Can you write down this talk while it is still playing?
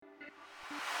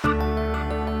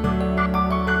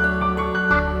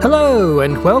Hello,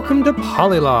 and welcome to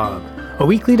Polylog, a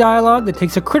weekly dialogue that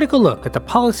takes a critical look at the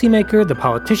policymaker, the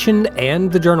politician, and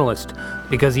the journalist,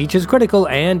 because each is critical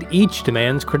and each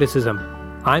demands criticism.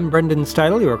 I'm Brendan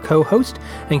Steidle, your co-host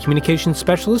and communications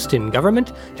specialist in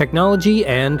government, technology,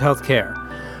 and healthcare.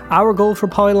 Our goal for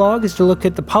Polylog is to look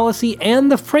at the policy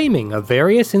and the framing of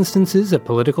various instances of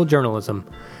political journalism.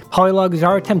 Polylog is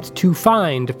our attempt to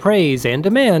find, praise, and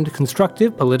demand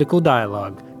constructive political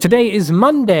dialogue. Today is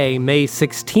Monday, May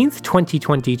 16th,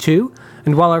 2022,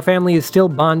 and while our family is still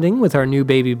bonding with our new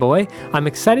baby boy, I'm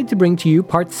excited to bring to you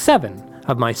part 7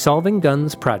 of my Solving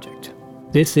Guns project.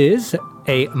 This is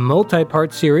a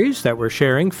multi-part series that we're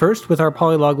sharing first with our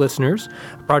Polylog listeners,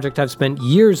 a project I've spent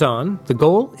years on. The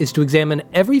goal is to examine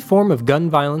every form of gun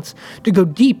violence, to go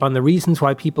deep on the reasons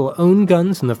why people own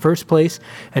guns in the first place,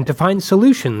 and to find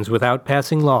solutions without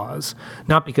passing laws.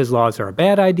 Not because laws are a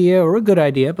bad idea or a good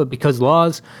idea, but because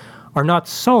laws are not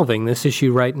solving this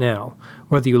issue right now.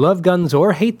 Whether you love guns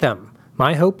or hate them,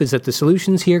 my hope is that the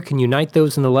solutions here can unite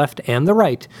those on the left and the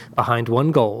right behind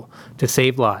one goal, to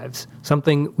save lives,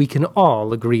 something we can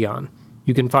all agree on.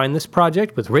 You can find this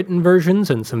project with written versions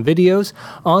and some videos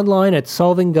online at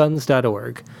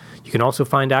solvingguns.org. You can also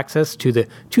find access to the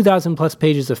 2,000 plus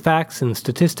pages of facts and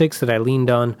statistics that I leaned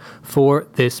on for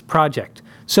this project.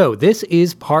 So this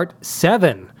is part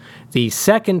 7, the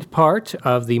second part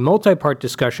of the multi-part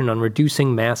discussion on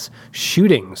reducing mass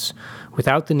shootings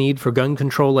without the need for gun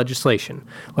control legislation.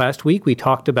 Last week we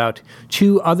talked about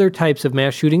 2 other types of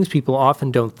mass shootings people often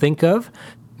don't think of: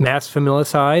 mass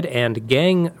familicide and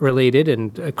gang-related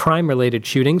and crime-related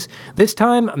shootings. This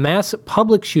time, mass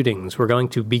public shootings. We're going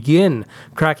to begin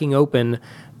cracking open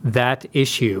that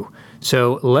issue.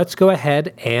 So let's go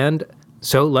ahead and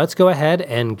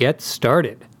get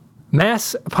started.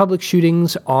 Mass public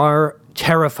shootings are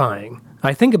terrifying.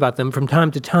 I think about them from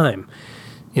time to time.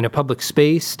 In a public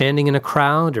space, standing in a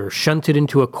crowd, or shunted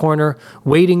into a corner,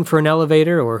 waiting for an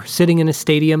elevator, or sitting in a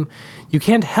stadium, you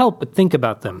can't help but think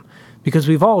about them, because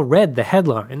we've all read the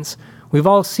headlines. We've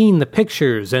all seen the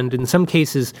pictures, and in some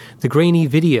cases, the grainy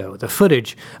video, the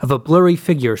footage of a blurry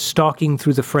figure stalking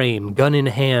through the frame, gun in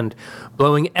hand,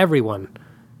 blowing everyone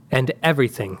and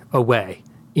everything away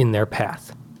in their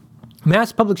path.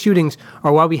 Mass public shootings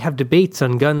are why we have debates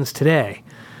on guns today.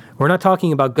 We're not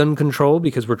talking about gun control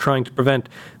because we're trying to prevent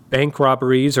bank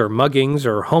robberies or muggings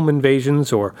or home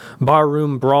invasions or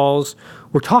barroom brawls.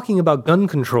 We're talking about gun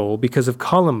control because of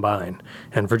Columbine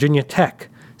and Virginia Tech,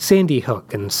 Sandy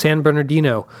Hook and San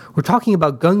Bernardino. We're talking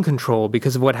about gun control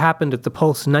because of what happened at the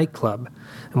Pulse nightclub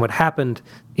and what happened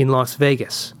in Las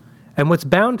Vegas. And what's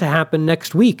bound to happen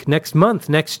next week, next month,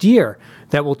 next year,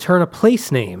 that will turn a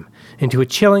place name into a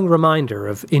chilling reminder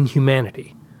of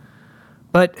inhumanity.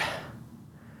 But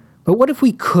what if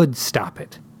we could stop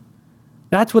it?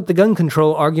 That's what the gun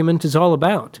control argument is all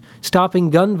about, stopping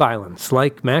gun violence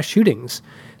like mass shootings.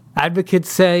 Advocates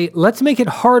say, let's make it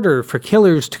harder for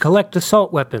killers to collect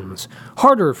assault weapons,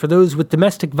 harder for those with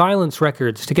domestic violence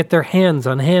records to get their hands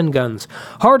on handguns,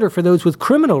 harder for those with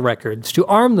criminal records to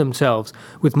arm themselves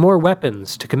with more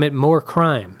weapons to commit more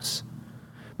crimes.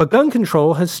 But gun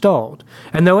control has stalled,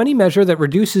 and though any measure that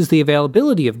reduces the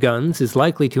availability of guns is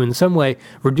likely to in some way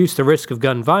reduce the risk of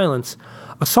gun violence,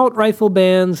 assault rifle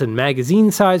bans and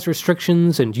magazine size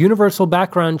restrictions and universal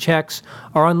background checks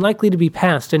are unlikely to be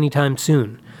passed anytime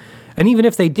soon. And even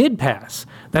if they did pass,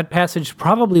 that passage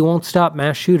probably won't stop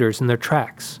mass shooters in their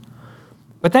tracks.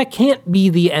 But that can't be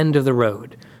the end of the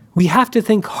road. We have to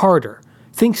think harder,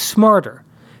 think smarter,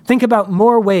 think about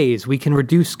more ways we can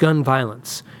reduce gun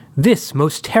violence. This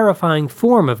most terrifying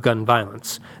form of gun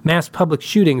violence, mass public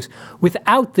shootings,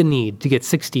 without the need to get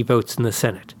 60 votes in the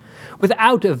Senate,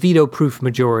 without a veto-proof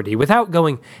majority, without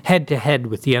going head-to-head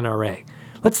with the NRA.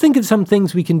 Let's think of some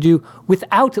things we can do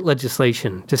without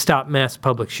legislation to stop mass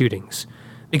public shootings.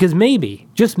 Because maybe,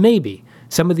 just maybe,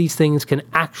 some of these things can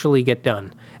actually get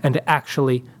done and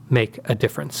actually make a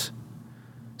difference.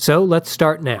 So let's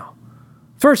start now.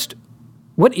 First,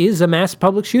 what is a mass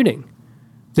public shooting?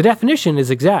 The definition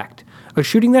is exact: a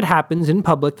shooting that happens in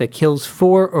public that kills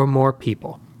 4 or more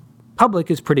people. Public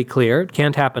is pretty clear, it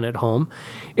can't happen at home.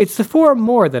 It's the 4 or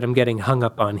more that I'm getting hung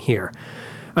up on here.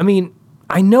 I mean,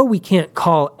 I know we can't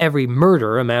call every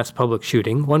murder a mass public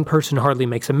shooting, one person hardly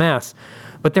makes a mass,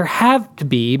 but there have to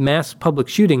be mass public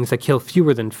shootings that kill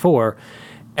fewer than 4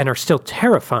 and are still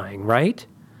terrifying, right?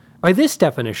 By this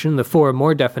definition, the 4 or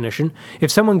more definition,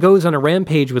 if someone goes on a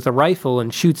rampage with a rifle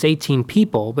and shoots 18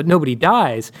 people, but nobody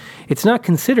dies, it's not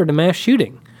considered a mass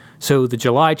shooting. So the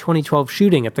July 2012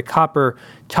 shooting at the Copper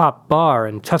Top Bar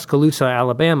in Tuscaloosa,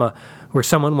 Alabama, where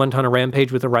someone went on a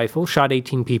rampage with a rifle, shot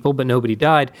 18 people, but nobody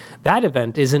died, that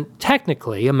event isn't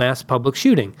technically a mass public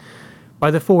shooting. By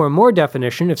the 4 or more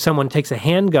definition, if someone takes a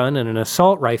handgun and an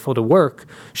assault rifle to work,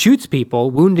 shoots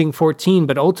people, wounding 14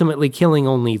 but ultimately killing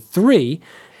only 3,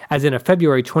 as in a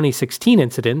February 2016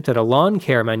 incident at a lawn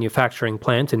care manufacturing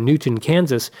plant in Newton,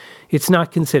 Kansas, it's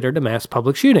not considered a mass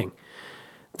public shooting.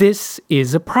 This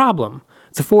is a problem.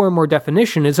 The 4 or more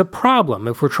definition is a problem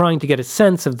if we're trying to get a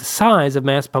sense of the size of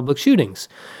mass public shootings.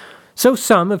 So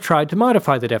some have tried to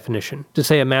modify the definition to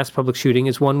say a mass public shooting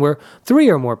is one where 3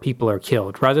 or more people are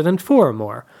killed rather than 4 or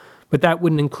more. But that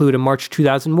wouldn't include a March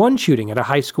 2001 shooting at a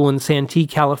high school in Santee,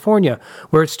 California,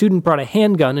 where a student brought a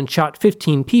handgun and shot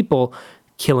 15 people,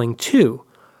 killing 2.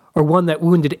 Or one that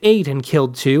wounded 8 and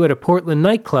killed 2 at a Portland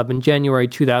nightclub in January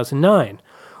 2009.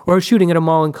 Or a shooting at a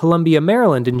mall in Columbia,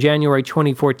 Maryland in January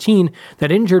 2014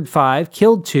 that injured 5,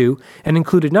 killed 2, and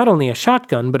included not only a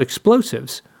shotgun but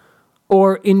explosives.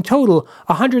 Or, in total,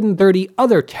 130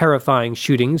 other terrifying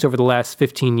shootings over the last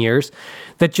 15 years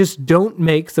that just don't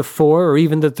make the 4 or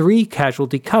even the 3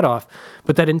 casualty cutoff,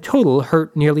 but that in total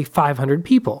hurt nearly 500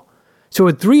 people. So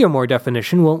a 3 or more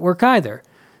definition won't work either,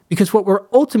 because what we're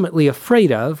ultimately afraid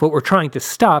of, what we're trying to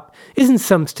stop, isn't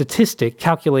some statistic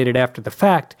calculated after the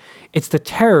fact, it's the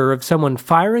terror of someone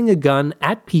firing a gun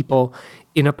at people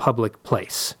in a public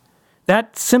place.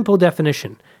 That simple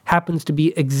definition happens to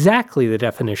be exactly the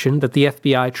definition that the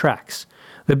FBI tracks.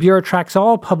 The Bureau tracks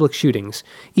all public shootings,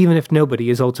 even if nobody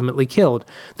is ultimately killed.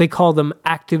 They call them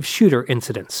active shooter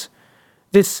incidents.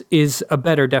 This is a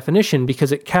better definition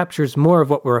because it captures more of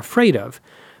what we're afraid of.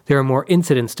 There are more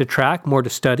incidents to track, more to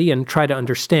study, and try to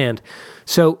understand.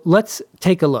 So let's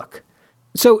take a look.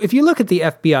 So if you look at the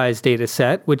FBI's data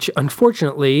set, which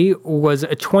unfortunately was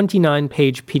a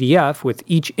 29-page PDF with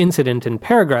each incident in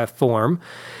paragraph form,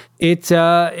 it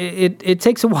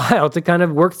takes a while to kind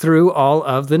of work through all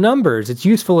of the numbers. It's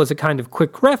useful as a kind of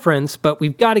quick reference, but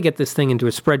we've got to get this thing into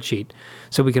a spreadsheet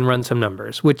so we can run some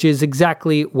numbers, which is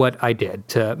exactly what I did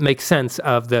to make sense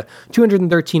of the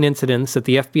 213 incidents that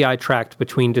the FBI tracked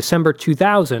between December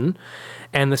 2000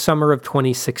 and the summer of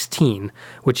 2016,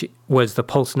 which was the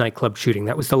Pulse nightclub shooting.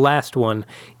 That was the last one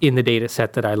in the data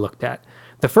set that I looked at.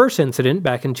 The first incident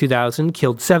back in 2000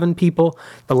 killed 7 people.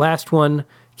 The last one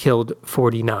killed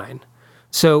 49.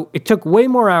 So it took way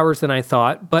more hours than I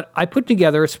thought, but I put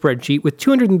together a spreadsheet with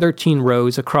 213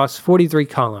 rows across 43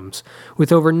 columns,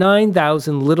 with over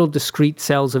 9,000 little discrete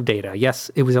cells of data. Yes,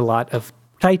 it was a lot of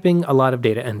typing, a lot of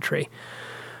data entry.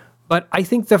 But I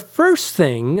think the first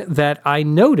thing that I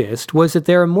noticed was that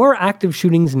there are more active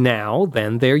shootings now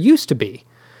than there used to be.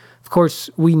 Of course,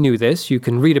 we knew this. You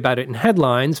can read about it in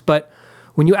headlines, but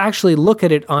when you actually look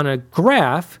at it on a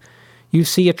graph, you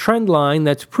see a trend line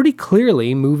that's pretty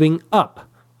clearly moving up.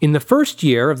 In the first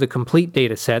year of the complete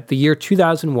data set, the year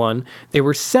 2001, there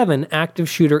were 7 active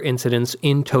shooter incidents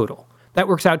in total. That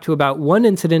works out to about 1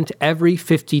 incident every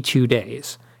 52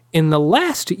 days. In the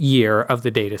last year of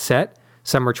the data set,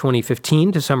 summer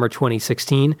 2015 to summer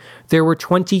 2016, there were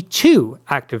 22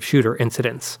 active shooter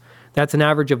incidents. That's an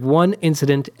average of 1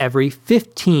 incident every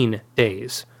 15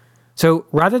 days. So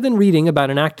rather than reading about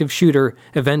an active shooter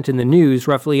event in the news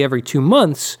roughly every 2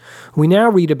 months, we now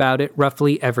read about it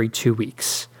roughly every 2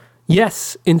 weeks.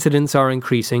 Yes, incidents are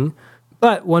increasing,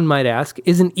 but one might ask,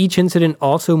 isn't each incident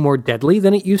also more deadly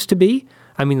than it used to be?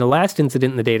 I mean, the last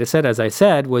incident in the dataset, as I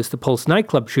said, was the Pulse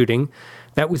nightclub shooting.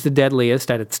 That was the deadliest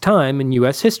at its time in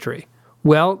U.S. history.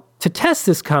 Well, to test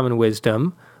this common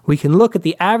wisdom, we can look at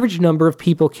the average number of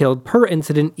people killed per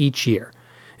incident each year.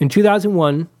 In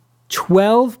 2001,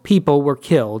 12 people were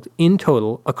killed in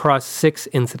total across 6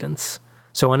 incidents.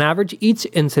 So on average, each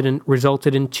incident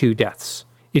resulted in 2 deaths.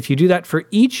 If you do that for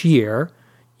each year,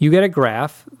 you get a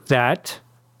graph that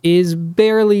is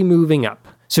barely moving up.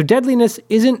 So deadliness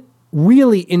isn't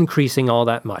really increasing all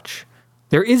that much.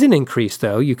 There is an increase,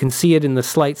 though. You can see it in the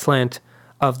slight slant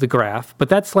of the graph, but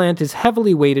that slant is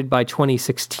heavily weighted by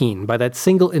 2016, by that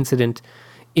single incident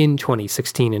in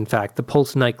 2016, in fact, the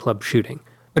Pulse nightclub shooting.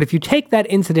 But if you take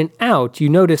that incident out, you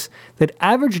notice that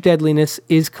average deadliness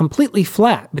is completely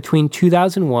flat between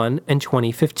 2001 and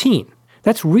 2015.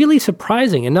 That's really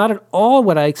surprising and not at all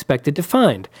what I expected to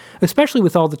find, especially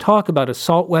with all the talk about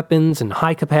assault weapons and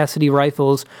high-capacity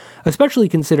rifles, especially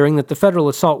considering that the federal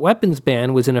assault weapons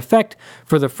ban was in effect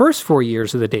for the first 4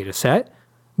 years of the dataset,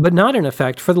 but not in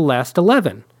effect for the last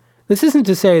 11. This isn't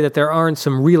to say that there aren't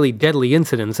some really deadly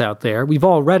incidents out there. We've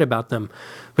all read about them.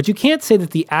 But you can't say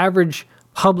that the average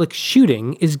public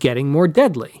shooting is getting more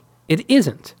deadly. It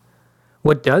isn't.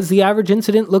 What does the average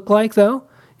incident look like, though?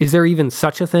 Is there even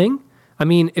such a thing? I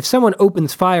mean, if someone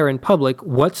opens fire in public,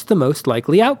 what's the most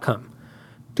likely outcome?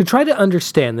 To try to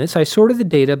understand this, I sorted the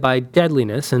data by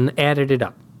deadliness and added it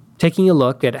up, taking a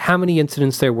look at how many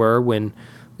incidents there were when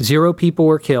 0 people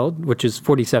were killed, which is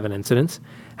 47 incidents,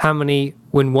 how many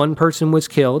when 1 person was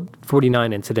killed,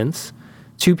 49 incidents,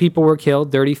 2 people were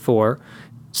killed, 34,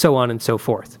 so on and so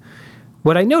forth.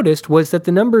 What I noticed was that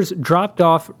the numbers dropped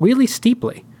off really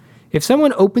steeply. If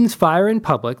someone opens fire in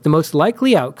public, the most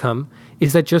likely outcome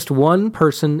is that just 1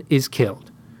 person is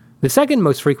killed. The second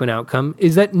most frequent outcome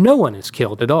is that no one is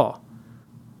killed at all.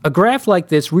 A graph like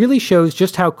this really shows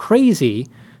just how crazy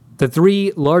the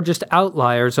 3 largest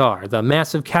outliers are, the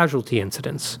massive casualty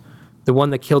incidents. The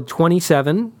one that killed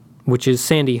 27, which is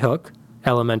Sandy Hook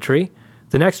Elementary,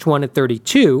 the next one at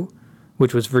 32,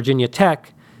 which was Virginia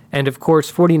Tech, and of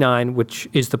course 49, which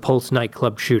is the Pulse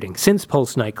nightclub shooting. Since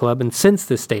Pulse nightclub and since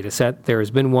this data set, there has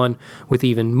been one with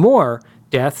even more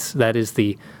deaths, that is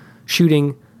the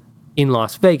shooting in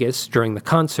Las Vegas during the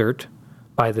concert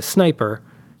by the sniper,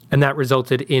 and that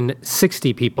resulted in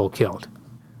 60 people killed.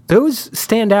 Those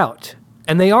stand out,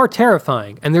 and they are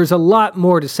terrifying, and there's a lot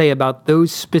more to say about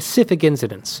those specific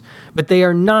incidents, but they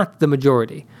are not the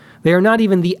majority. They are not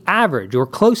even the average or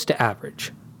close to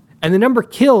average. And the number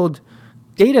killed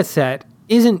data set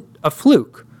isn't a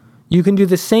fluke. You can do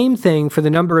the same thing for the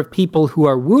number of people who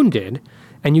are wounded,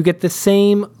 and you get the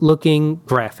same looking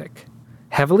graphic,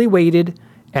 heavily weighted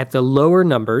at the lower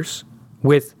numbers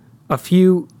with a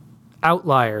few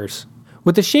outliers.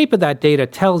 What the shape of that data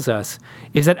tells us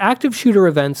is that active shooter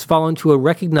events fall into a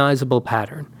recognizable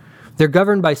pattern. They're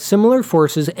governed by similar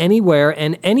forces anywhere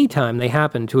and anytime they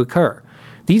happen to occur.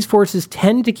 These forces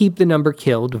tend to keep the number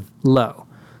killed low,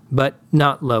 but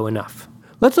not low enough.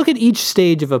 Let's look at each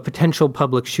stage of a potential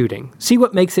public shooting, see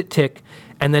what makes it tick,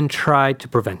 and then try to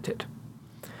prevent it.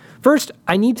 First,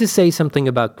 I need to say something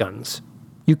about guns.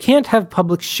 You can't have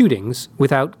public shootings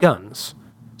without guns.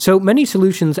 So many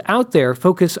solutions out there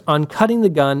focus on cutting the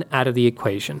gun out of the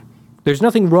equation. There's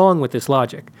nothing wrong with this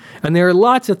logic, and there are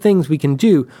lots of things we can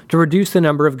do to reduce the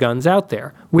number of guns out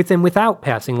there, with and without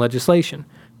passing legislation.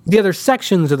 The other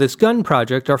sections of this gun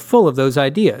project are full of those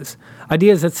ideas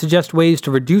that suggest ways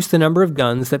to reduce the number of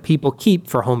guns that people keep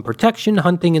for home protection,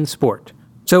 hunting, and sport.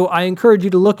 So I encourage you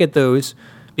to look at those,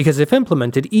 because if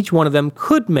implemented, each one of them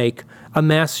could make a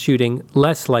mass shooting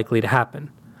less likely to happen.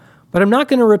 But I'm not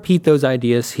going to repeat those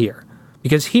ideas here,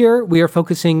 because here we are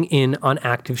focusing in on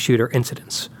active shooter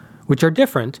incidents, which are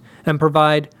different and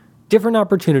provide different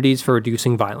opportunities for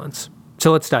reducing violence.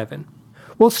 So let's dive in.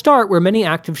 We'll start where many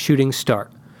active shootings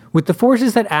start, with the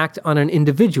forces that act on an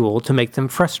individual to make them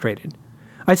frustrated.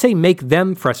 I say make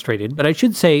them frustrated, but I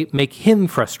should say make him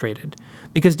frustrated,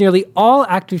 because nearly all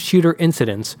active shooter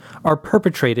incidents are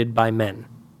perpetrated by men.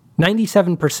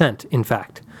 97%, in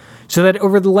fact. So that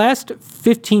over the last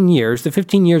 15 years, the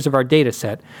 15 years of our data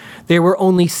set, there were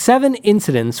only 7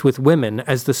 incidents with women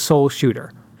as the sole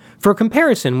shooter. For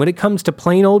comparison, when it comes to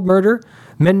plain old murder,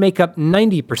 men make up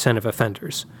 90% of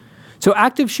offenders. So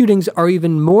active shootings are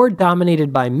even more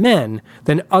dominated by men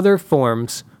than other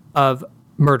forms of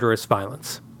murderous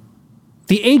violence.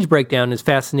 The age breakdown is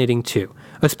fascinating too,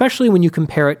 especially when you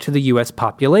compare it to the US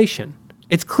population.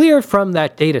 It's clear from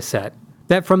that data set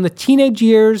that from the teenage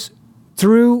years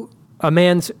through a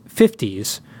man's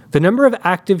 50s, the number of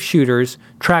active shooters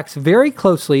tracks very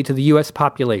closely to the US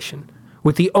population,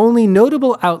 with the only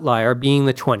notable outlier being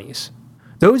the 20s.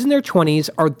 Those in their 20s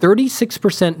are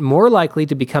 36% more likely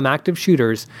to become active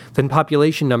shooters than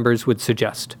population numbers would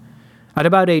suggest. At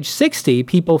about age 60,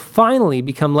 people finally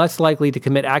become less likely to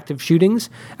commit active shootings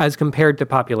as compared to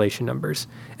population numbers,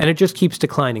 and it just keeps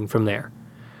declining from there.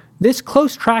 This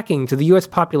close tracking to the US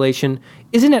population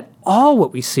isn't at all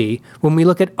what we see when we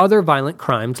look at other violent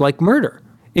crimes like murder.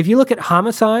 If you look at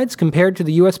homicides compared to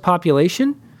the US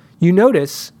population, you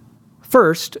notice,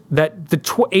 first, that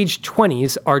the age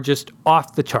 20s are just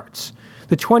off the charts.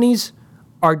 The 20s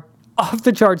are off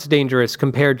the charts dangerous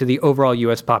compared to the overall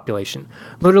US population.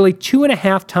 Literally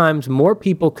 2.5 times more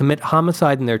people commit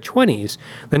homicide in their 20s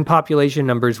than population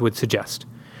numbers would suggest.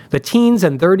 The teens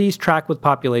and 30s track with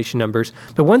population numbers,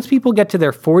 but once people get to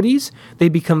their 40s, they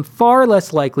become far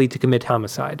less likely to commit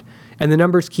homicide, and the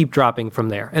numbers keep dropping from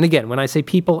there. And again, when I say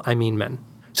people, I mean men.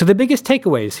 So the biggest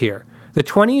takeaways here: the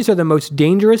 20s are the most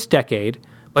dangerous decade,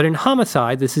 but in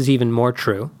homicide, this is even more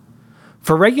true.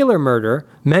 For regular murder,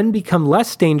 men become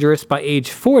less dangerous by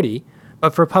age 40,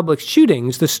 but for public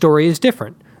shootings, the story is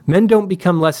different. Men don't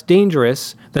become less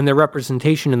dangerous than their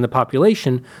representation in the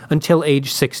population until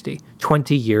age 60,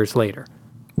 20 years later.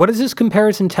 What does this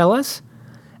comparison tell us?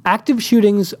 Active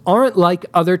shootings aren't like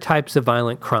other types of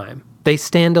violent crime. They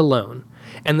stand alone,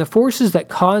 and the forces that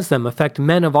cause them affect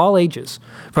men of all ages,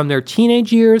 from their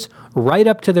teenage years right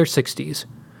up to their 60s.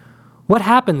 What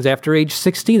happens after age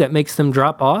 60 that makes them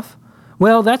drop off?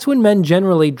 Well, that's when men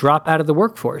generally drop out of the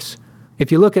workforce.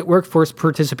 If you look at workforce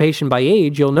participation by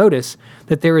age, you'll notice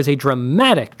that there is a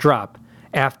dramatic drop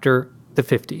after the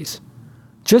 50s.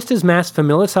 Just as mass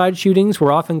familicide shootings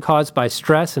were often caused by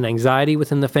stress and anxiety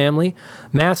within the family,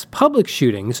 mass public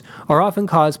shootings are often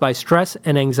caused by stress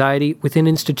and anxiety within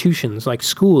institutions like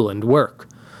school and work.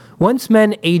 Once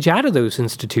men age out of those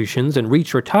institutions and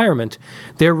reach retirement,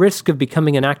 their risk of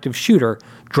becoming an active shooter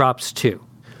drops too.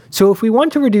 So if we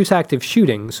want to reduce active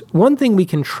shootings, one thing we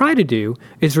can try to do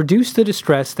is reduce the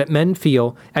distress that men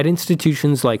feel at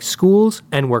institutions like schools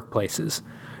and workplaces.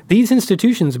 These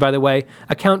institutions, by the way,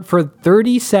 account for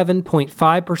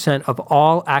 37.5% of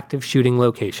all active shooting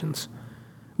locations.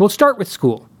 We'll start with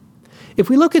school. If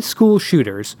we look at school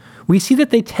shooters, we see that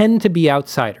they tend to be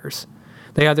outsiders.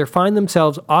 They either find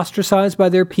themselves ostracized by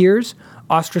their peers,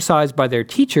 ostracized by their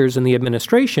teachers and the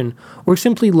administration, or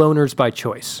simply loners by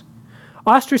choice.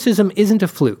 Ostracism isn't a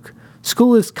fluke.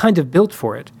 School is kind of built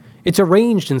for it. It's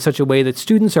arranged in such a way that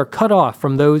students are cut off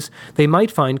from those they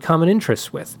might find common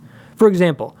interests with. For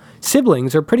example,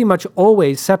 siblings are pretty much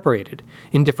always separated,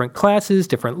 in different classes,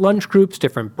 different lunch groups,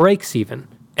 different breaks even.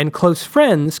 And close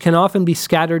friends can often be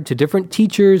scattered to different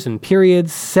teachers and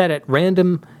periods set at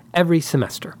random every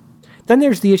semester. Then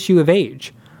there's the issue of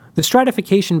age. The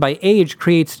stratification by age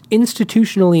creates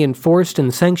institutionally enforced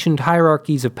and sanctioned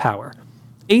hierarchies of power.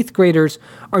 8th graders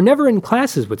are never in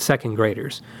classes with 2nd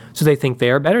graders, so they think they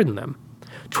are better than them.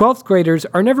 12th graders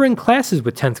are never in classes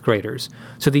with 10th graders,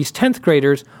 so these 10th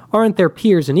graders aren't their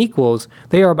peers and equals,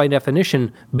 they are by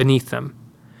definition beneath them.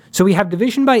 So we have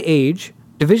division by age,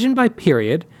 division by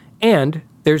period, and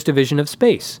there's division of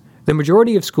space. The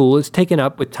majority of school is taken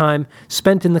up with time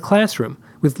spent in the classroom,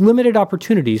 with limited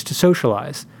opportunities to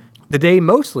socialize. The day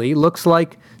mostly looks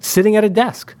like sitting at a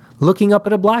desk, looking up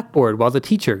at a blackboard while the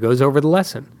teacher goes over the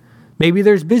lesson. Maybe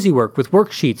there's busy work with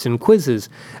worksheets and quizzes,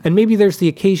 and maybe there's the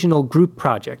occasional group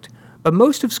project. But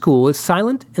most of school is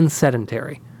silent and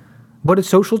sedentary. What does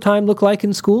social time look like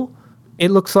in school? It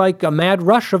looks like a mad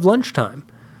rush of lunchtime,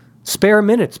 spare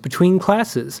minutes between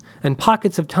classes, and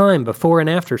pockets of time before and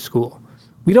after school.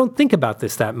 We don't think about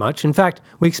this that much. In fact,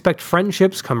 we expect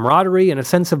friendships, camaraderie, and a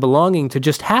sense of belonging to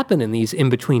just happen in these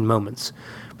in-between moments.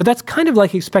 But that's kind of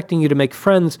like expecting you to make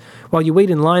friends while you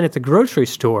wait in line at the grocery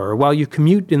store or while you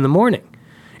commute in the morning.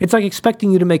 It's like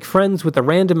expecting you to make friends with a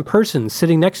random person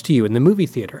sitting next to you in the movie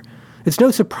theater. It's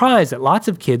no surprise that lots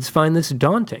of kids find this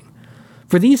daunting.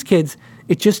 For these kids,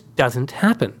 it just doesn't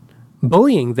happen.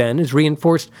 Bullying, then, is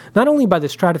reinforced not only by the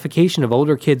stratification of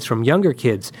older kids from younger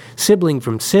kids, sibling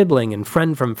from sibling, and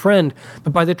friend from friend,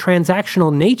 but by the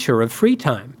transactional nature of free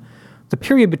time. The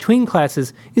period between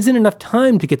classes isn't enough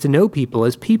time to get to know people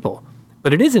as people,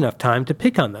 but it is enough time to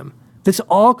pick on them. This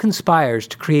all conspires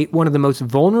to create one of the most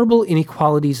vulnerable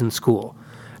inequalities in school,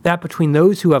 that between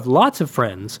those who have lots of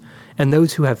friends and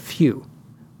those who have few.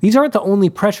 These aren't the only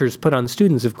pressures put on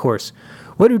students, of course.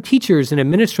 What do teachers and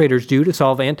administrators do to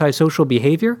solve antisocial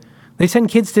behavior? They send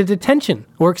kids to detention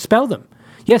or expel them.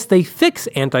 Yes, they fix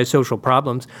antisocial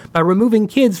problems by removing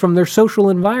kids from their social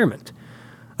environment.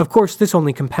 Of course, this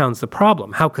only compounds the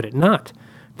problem. How could it not?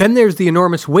 Then there's the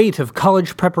enormous weight of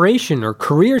college preparation or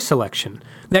career selection,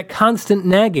 that constant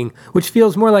nagging, which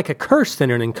feels more like a curse than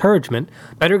an encouragement.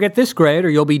 Better get this grade or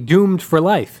you'll be doomed for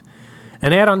life.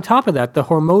 And add on top of that the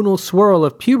hormonal swirl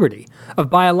of puberty,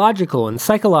 of biological and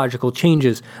psychological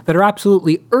changes that are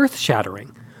absolutely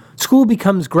earth-shattering. School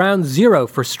becomes ground zero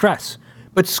for stress,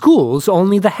 but school's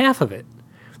only the half of it.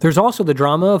 There's also the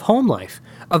drama of home life,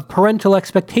 of parental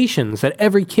expectations that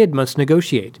every kid must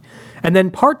negotiate, and then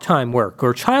part-time work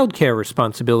or childcare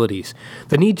responsibilities,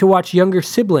 the need to watch younger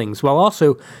siblings while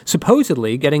also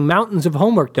supposedly getting mountains of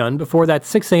homework done before that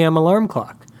 6 a.m. alarm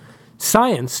clock.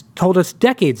 Science told us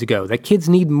decades ago that kids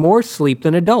need more sleep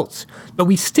than adults, but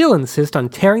we still insist on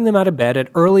tearing them out of bed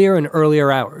at earlier and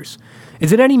earlier hours.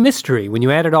 Is it any mystery, when you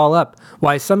add it all up,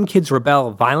 why some kids rebel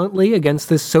violently against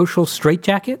this social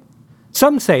straitjacket?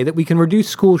 Some say that we can reduce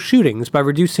school shootings by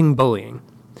reducing bullying.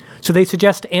 So they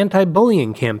suggest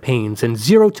anti-bullying campaigns and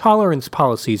zero-tolerance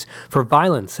policies for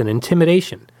violence and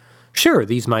intimidation. Sure,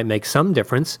 these might make some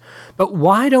difference, but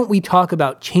why don't we talk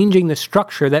about changing the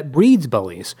structure that breeds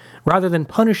bullies, rather than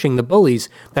punishing the bullies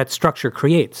that structure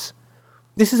creates?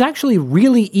 This is actually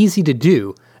really easy to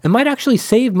do, and might actually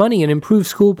save money and improve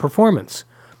school performance.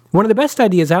 One of the best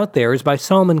ideas out there is by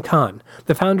Salman Khan,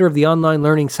 the founder of the online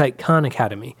learning site Khan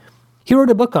Academy. He wrote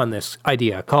a book on this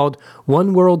idea called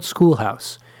One World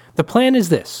Schoolhouse. The plan is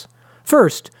this.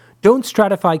 First, don't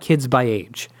stratify kids by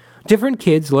age. Different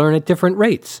kids learn at different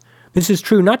rates. This is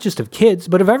true not just of kids,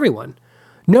 but of everyone.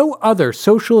 No other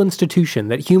social institution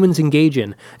that humans engage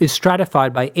in is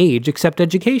stratified by age except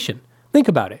education. Think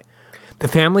about it. The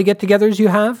family get-togethers you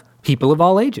have, people of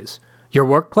all ages. Your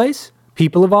workplace,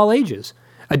 people of all ages.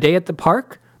 A day at the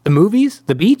park, the movies,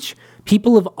 the beach,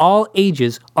 people of all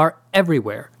ages are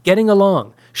everywhere, getting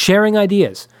along, sharing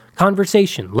ideas,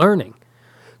 conversation, learning.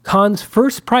 Khan's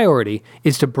first priority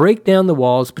is to break down the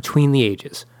walls between the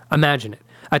ages. Imagine it,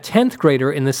 a 10th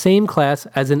grader in the same class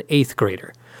as an 8th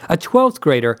grader, a 12th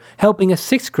grader helping a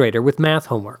 6th grader with math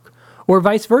homework, or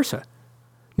vice versa.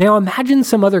 Now imagine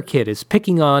some other kid is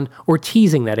picking on or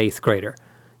teasing that 8th grader.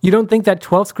 You don't think that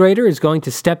 12th grader is going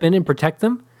to step in and protect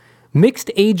them?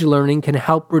 Mixed age learning can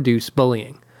help reduce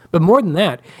bullying. But more than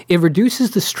that, it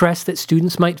reduces the stress that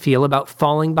students might feel about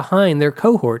falling behind their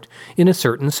cohort in a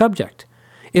certain subject.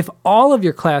 If all of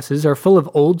your classes are full of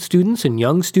old students and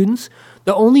young students,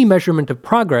 the only measurement of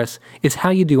progress is how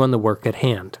you do on the work at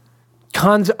hand.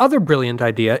 Khan's other brilliant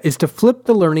idea is to flip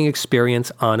the learning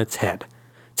experience on its head.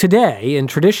 Today, in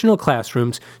traditional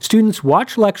classrooms, students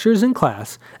watch lectures in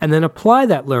class and then apply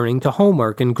that learning to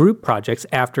homework and group projects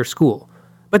after school.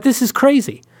 But this is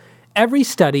crazy. Every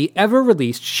study ever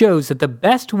released shows that the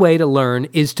best way to learn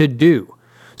is to do.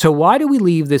 So why do we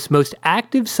leave this most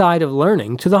active side of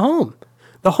learning to the home?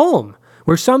 The home,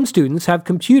 where some students have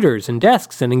computers and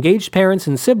desks and engaged parents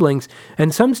and siblings,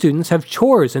 and some students have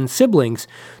chores and siblings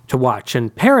to watch,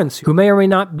 and parents who may or may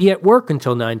not be at work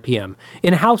until 9 p.m.,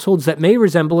 in households that may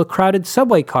resemble a crowded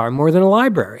subway car more than a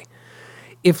library.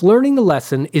 If learning the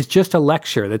lesson is just a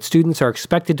lecture that students are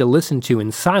expected to listen to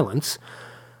in silence,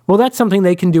 well, that's something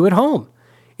they can do at home.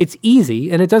 It's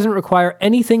easy, and it doesn't require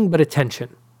anything but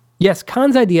attention. Yes,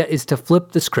 Khan's idea is to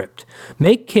flip the script.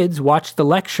 Make kids watch the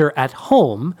lecture at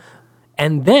home,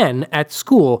 and then, at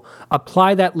school,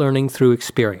 apply that learning through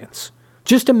experience.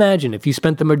 Just imagine if you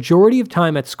spent the majority of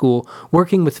time at school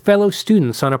working with fellow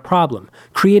students on a problem,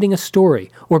 creating a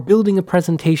story, or building a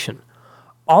presentation.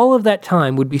 All of that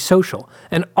time would be social,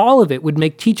 and all of it would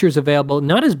make teachers available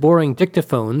not as boring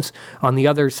dictaphones on the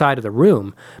other side of the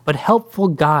room, but helpful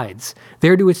guides,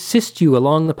 there to assist you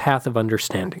along the path of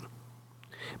understanding.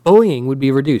 Bullying would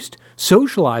be reduced,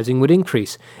 socializing would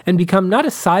increase, and become not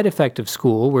a side effect of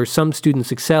school where some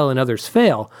students excel and others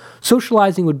fail.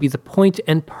 Socializing would be the point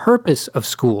and purpose of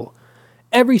school.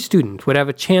 Every student would have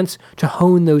a chance to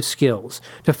hone those skills,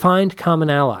 to find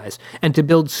common allies, and to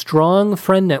build strong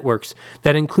friend networks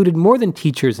that included more than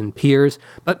teachers and peers,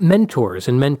 but mentors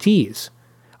and mentees.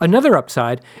 Another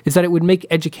upside is that it would make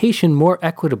education more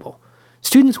equitable.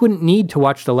 Students wouldn't need to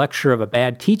watch the lecture of a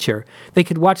bad teacher. They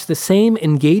could watch the same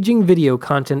engaging video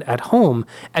content at home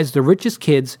as the richest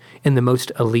kids in the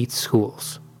most elite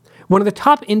schools. One of the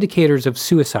top indicators of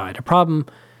suicide, a problem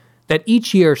that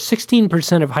each year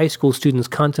 16% of high school students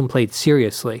contemplate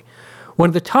seriously, one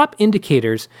of the top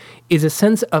indicators is a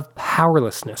sense of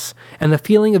powerlessness and the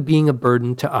feeling of being a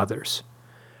burden to others.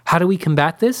 How do we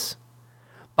combat this?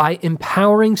 By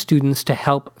empowering students to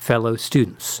help fellow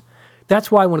students. That's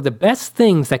why one of the best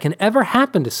things that can ever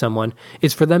happen to someone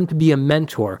is for them to be a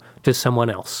mentor to someone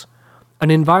else. An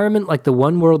environment like the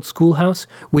One World Schoolhouse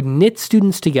would knit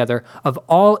students together of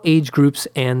all age groups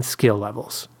and skill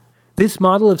levels. This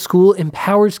model of school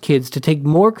empowers kids to take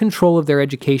more control of their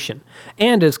education,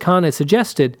 and, as Khan has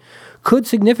suggested, could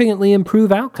significantly improve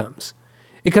outcomes.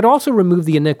 It could also remove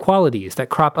the inequalities that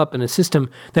crop up in a system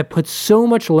that puts so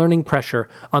much learning pressure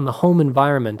on the home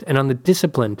environment and on the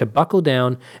discipline to buckle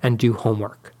down and do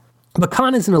homework. But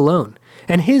Khan isn't alone,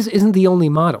 and his isn't the only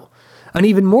model. An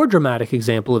even more dramatic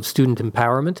example of student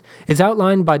empowerment is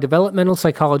outlined by developmental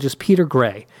psychologist Peter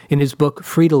Gray in his book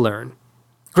Free to Learn.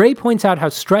 Gray points out how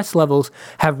stress levels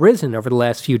have risen over the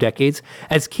last few decades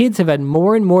as kids have had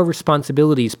more and more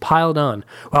responsibilities piled on,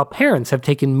 while parents have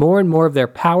taken more and more of their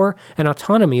power and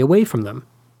autonomy away from them.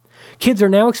 Kids are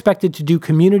now expected to do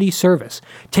community service,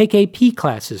 take AP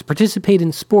classes, participate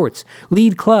in sports,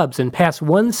 lead clubs, and pass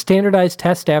one standardized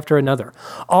test after another,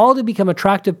 all to become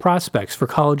attractive prospects for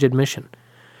college admission.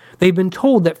 They've been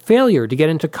told that failure to get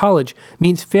into college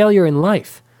means failure in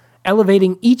life,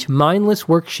 elevating each mindless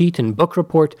worksheet and book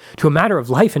report to a matter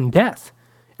of life and death.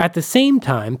 At the same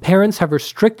time, parents have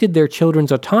restricted their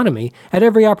children's autonomy at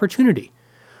every opportunity.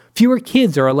 Fewer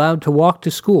kids are allowed to walk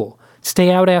to school, stay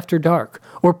out after dark,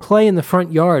 or play in the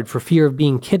front yard for fear of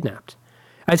being kidnapped.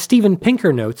 As Steven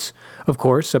Pinker notes, of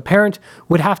course, a parent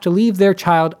would have to leave their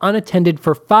child unattended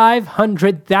for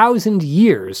 500,000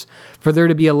 years for there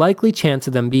to be a likely chance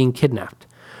of them being kidnapped.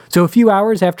 So a few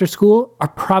hours after school are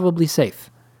probably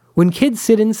safe. When kids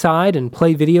sit inside and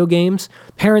play video games,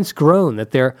 parents groan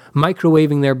that they're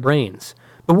microwaving their brains.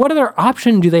 But what other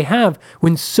option do they have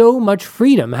when so much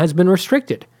freedom has been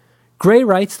restricted? Gray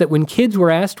writes that when kids were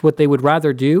asked what they would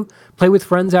rather do, play with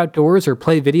friends outdoors or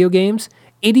play video games,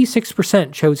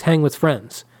 86% chose hang with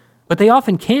friends. But they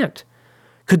often can't.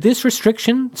 Could this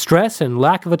restriction, stress, and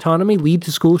lack of autonomy lead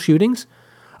to school shootings?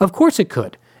 Of course it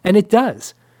could, and it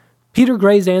does. Peter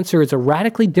Gray's answer is a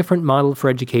radically different model for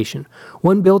education,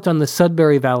 one built on the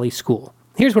Sudbury Valley School.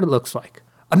 Here's what it looks like.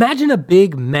 Imagine a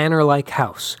big manor-like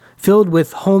house filled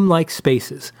with home-like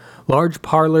spaces, large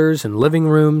parlors and living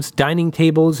rooms, dining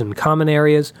tables and common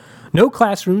areas, no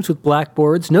classrooms with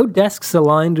blackboards, no desks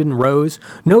aligned in rows,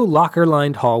 no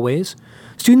locker-lined hallways.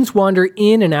 Students wander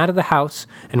in and out of the house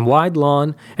and wide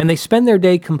lawn, and they spend their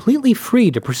day completely free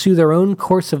to pursue their own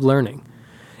course of learning.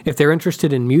 If they're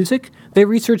interested in music, they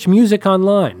research music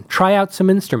online, try out some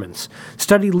instruments,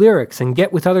 study lyrics, and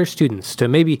get with other students to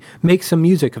maybe make some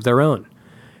music of their own.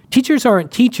 Teachers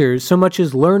aren't teachers so much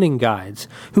as learning guides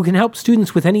who can help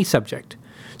students with any subject.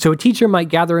 So a teacher might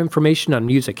gather information on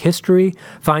music history,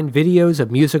 find videos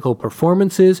of musical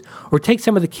performances, or take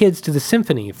some of the kids to the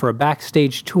symphony for a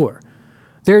backstage tour.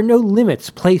 There are no limits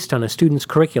placed on a student's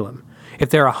curriculum. If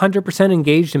they're 100%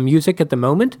 engaged in music at the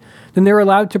moment, then they're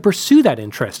allowed to pursue that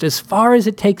interest as far as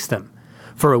it takes them.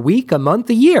 For a week, a month,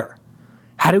 a year.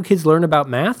 How do kids learn about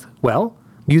math? Well,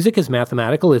 music is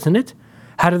mathematical, isn't it?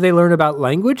 How do they learn about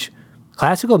language?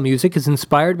 Classical music is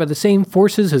inspired by the same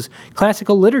forces as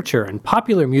classical literature, and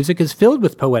popular music is filled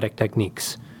with poetic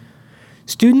techniques.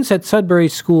 Students at Sudbury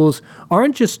schools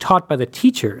aren't just taught by the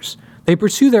teachers. They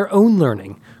pursue their own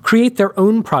learning, create their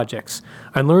own projects,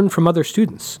 and learn from other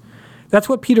students. That's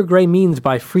what Peter Gray means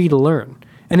by free to learn,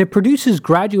 and it produces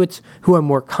graduates who are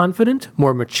more confident,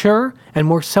 more mature, and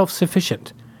more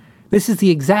self-sufficient. This is the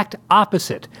exact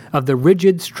opposite of the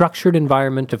rigid, structured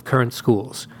environment of current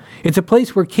schools. It's a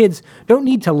place where kids don't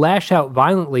need to lash out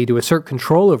violently to assert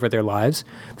control over their lives.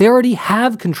 They already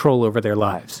have control over their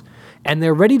lives, and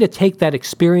they're ready to take that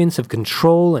experience of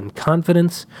control and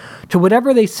confidence to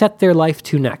whatever they set their life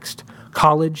to next: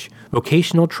 college,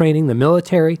 vocational training, the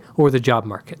military, or the job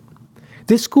market.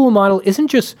 This school model isn't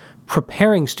just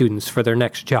preparing students for their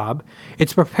next job,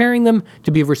 it's preparing them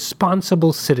to be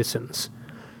responsible citizens.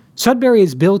 Sudbury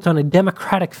is built on a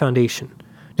democratic foundation.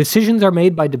 Decisions are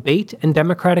made by debate and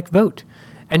democratic vote.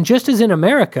 And just as in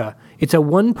America, it's a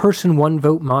one-person,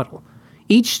 one-vote model.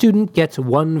 Each student gets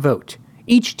one vote.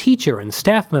 Each teacher and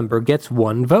staff member gets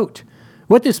one vote.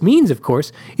 What this means, of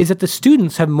course, is that the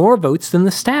students have more votes than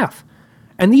the staff.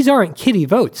 And these aren't kiddie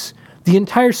votes. The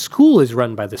entire school is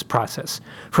run by this process,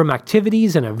 from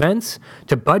activities and events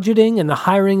to budgeting and the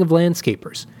hiring of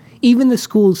landscapers. Even the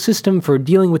school's system for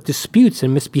dealing with disputes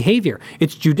and misbehavior,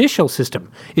 its judicial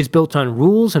system, is built on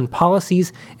rules and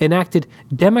policies enacted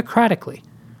democratically.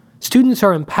 Students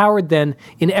are empowered then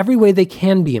in every way they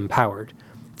can be empowered,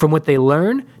 from what they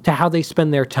learn to how they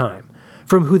spend their time,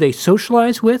 from who they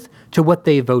socialize with to what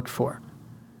they vote for.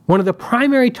 One of the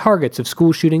primary targets of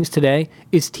school shootings today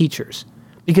is teachers,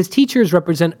 because teachers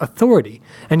represent authority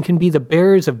and can be the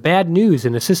bearers of bad news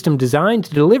in a system designed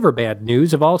to deliver bad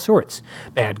news of all sorts: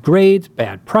 bad grades,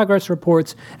 bad progress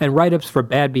reports, and write-ups for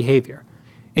bad behavior.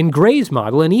 In Gray's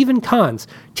model, and even Kahn's,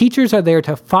 teachers are there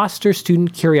to foster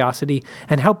student curiosity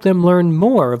and help them learn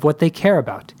more of what they care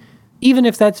about, even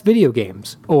if that's video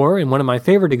games, or, in one of my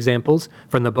favorite examples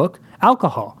from the book,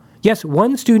 alcohol. Yes,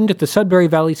 one student at the Sudbury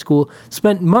Valley School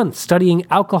spent months studying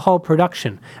alcohol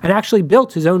production and actually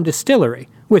built his own distillery,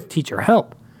 with teacher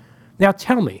help. Now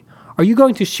tell me, are you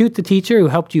going to shoot the teacher who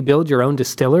helped you build your own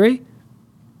distillery?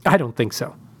 I don't think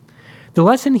so. The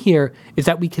lesson here is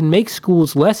that we can make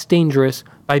schools less dangerous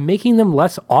by making them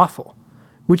less awful,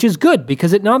 which is good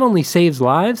because it not only saves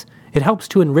lives, it helps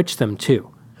to enrich them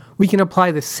too. We can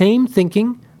apply the same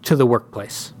thinking to the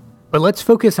workplace. But let's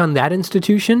focus on that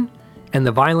institution and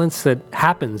the violence that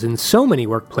happens in so many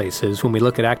workplaces when we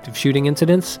look at active shooting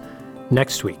incidents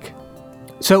next week.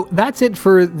 So that's it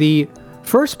for the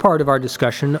first part of our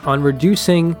discussion on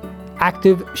reducing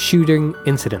active shooting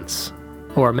incidents,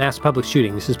 or mass public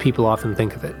shootings as people often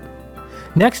think of it.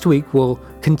 Next week, we'll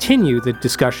continue the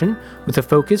discussion with a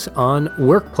focus on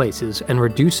workplaces and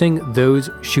reducing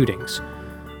those shootings,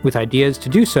 with ideas to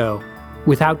do so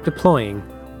without deploying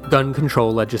gun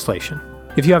control legislation.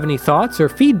 If you have any thoughts or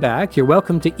feedback, you're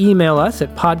welcome to email us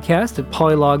at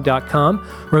podcast@polylog.com.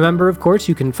 Remember, of course,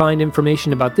 you can find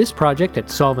information about this project at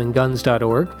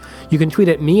solvingguns.org. You can tweet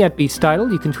at me at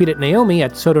bstidle, you can tweet at Naomi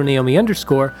at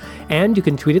sotonaomi_, and you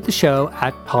can tweet at the show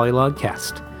at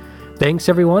polylogcast. Thanks,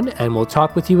 everyone, and we'll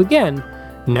talk with you again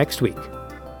next week.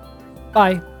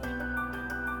 Bye.